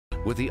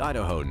with the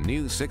Idaho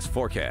News 6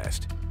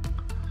 forecast.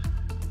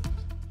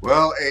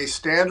 Well, a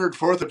standard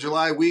 4th of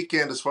July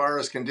weekend as far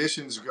as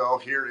conditions go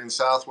here in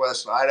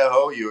southwest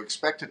Idaho. You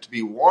expect it to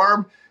be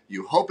warm,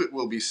 you hope it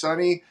will be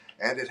sunny,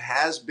 and it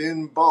has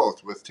been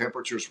both, with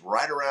temperatures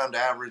right around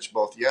average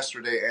both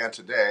yesterday and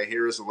today.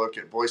 Here is a look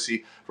at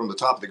Boise from the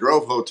top of the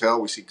Grove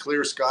Hotel. We see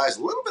clear skies,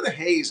 a little bit of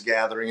haze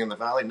gathering in the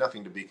valley,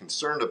 nothing to be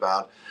concerned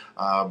about,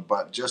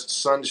 but just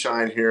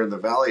sunshine here in the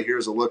valley.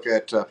 Here's a look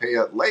at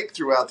Payette Lake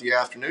throughout the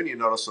afternoon. You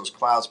notice those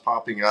clouds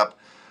popping up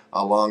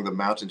along the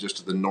mountain just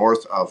to the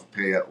north of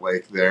Payette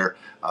Lake there.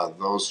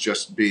 Those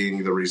just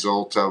being the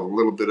result of a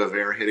little bit of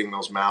air hitting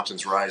those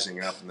mountains,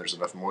 rising up, and there's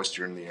enough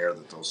moisture in the air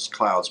that those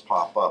clouds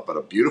pop up. But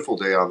a beautiful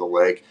day on the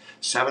lake,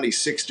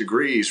 76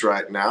 degrees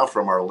right now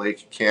from our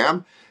lake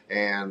cam.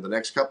 And the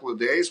next couple of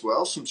days,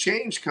 well, some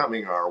change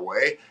coming our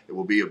way. It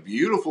will be a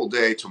beautiful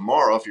day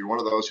tomorrow if you're one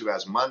of those who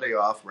has Monday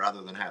off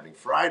rather than having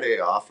Friday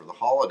off for the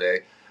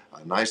holiday.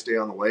 A nice day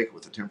on the lake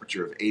with a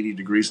temperature of 80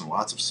 degrees and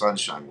lots of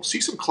sunshine. We'll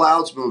see some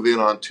clouds move in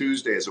on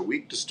Tuesday as a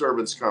weak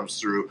disturbance comes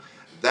through.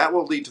 That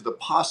will lead to the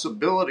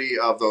possibility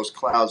of those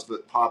clouds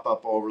that pop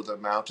up over the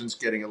mountains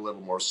getting a little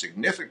more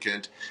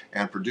significant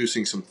and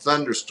producing some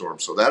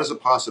thunderstorms. So that is a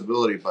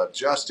possibility, but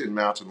just in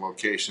mountain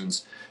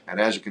locations. And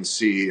as you can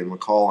see in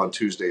McCall on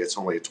Tuesday, it's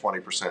only a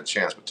 20%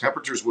 chance. But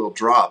temperatures will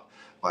drop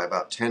by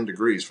about 10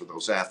 degrees for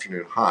those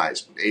afternoon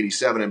highs.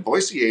 87 in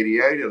Boise,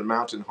 88 in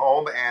Mountain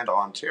Home and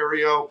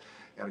Ontario.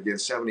 And again,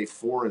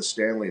 74 in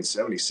Stanley and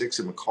 76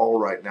 in McCall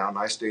right now.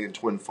 Nice day in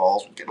Twin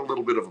Falls. We'll get a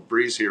little bit of a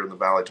breeze here in the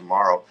valley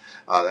tomorrow.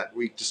 That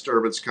weak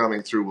disturbance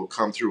coming through will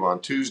come through on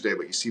Tuesday,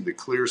 but you see the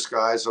clear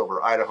skies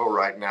over Idaho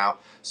right now.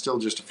 Still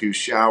just a few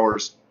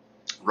showers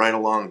right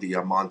along the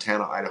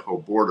Montana-Idaho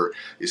border.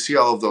 You see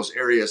all of those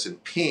areas in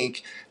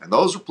pink, and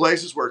those are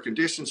places where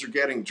conditions are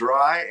getting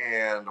dry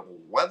and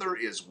weather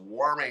is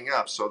warming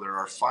up, so there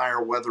are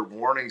fire weather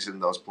warnings in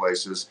those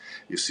places.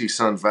 You see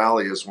Sun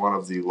Valley is one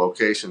of the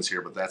locations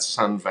here, but that's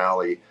Sun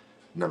Valley,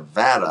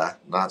 Nevada,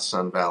 not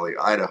Sun Valley,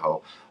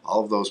 Idaho.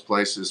 All of those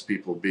places,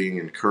 people being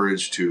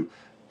encouraged to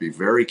be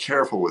very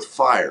careful with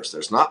fires.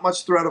 There's not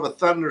much threat of a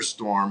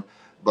thunderstorm,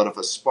 but if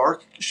a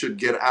spark should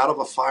get out of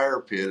a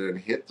fire pit and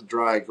hit the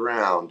dry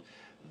ground,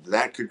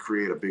 that could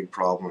create a big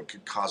problem. It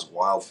could cause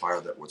wildfire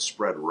that would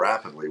spread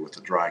rapidly with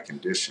the dry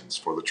conditions.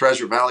 For the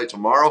Treasure Valley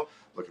tomorrow,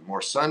 look at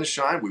more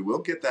sunshine. We will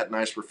get that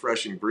nice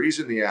refreshing breeze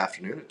in the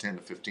afternoon at 10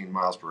 to 15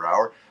 miles per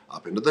hour,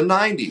 up into the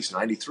 90s.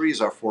 93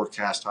 is our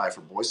forecast high for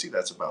Boise.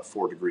 That's about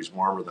 4 degrees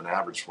warmer than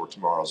average for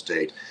tomorrow's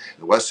date. In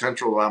the west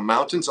central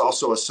mountains,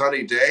 also a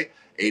sunny day.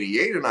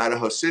 88 in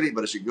Idaho City,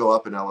 but as you go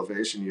up in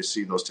elevation, you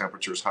see those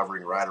temperatures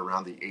hovering right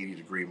around the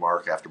 80-degree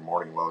mark after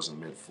morning lows in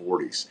the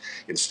mid-40s.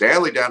 In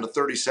Stanley, down to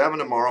 37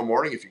 tomorrow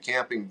morning. If you're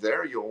camping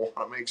there, you'll want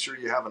to make sure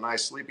you have a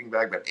nice sleeping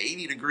bag, but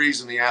 80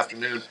 degrees in the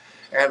afternoon.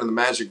 And in the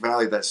Magic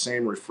Valley, that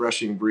same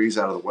refreshing breeze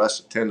out of the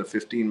west at 10 to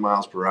 15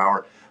 miles per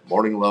hour.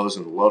 Morning lows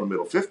in the low to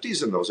middle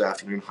 50s and those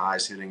afternoon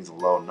highs hitting the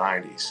low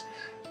 90s.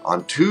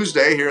 On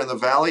Tuesday here in the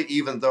valley,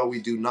 even though we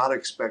do not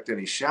expect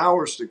any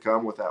showers to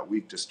come with that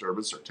weak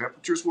disturbance, our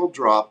temperatures will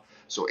drop.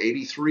 So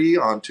 83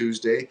 on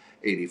Tuesday,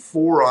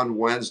 84 on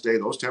Wednesday,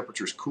 those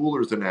temperatures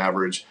cooler than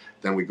average.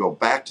 Then we go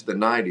back to the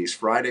 90s.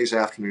 Friday's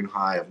afternoon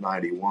high of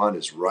 91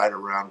 is right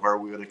around where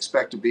we would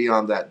expect to be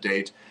on that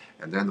date.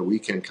 And then the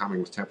weekend coming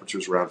with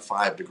temperatures around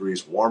 5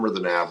 degrees warmer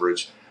than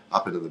average,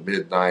 up into the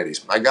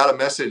mid-90s. I got a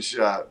message,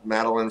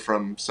 Madeline,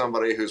 from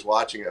somebody who's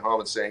watching at home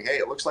and saying, hey,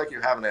 it looks like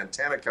you have an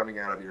antenna coming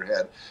out of your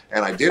head.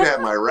 And I did have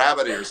my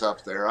rabbit ears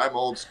up there. I'm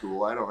old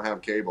school. I don't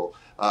have cable.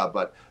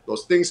 But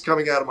those things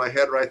coming out of my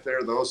head right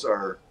there, those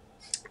are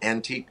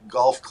antique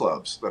golf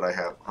clubs that I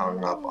have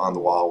hung up on the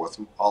wall with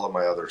all of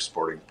my other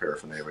sporting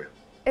paraphernalia.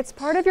 It's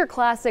part of your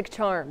classic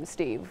charm,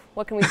 Steve.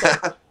 What can we say?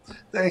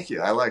 Thank you.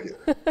 I like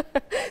it.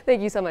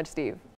 Thank you so much, Steve.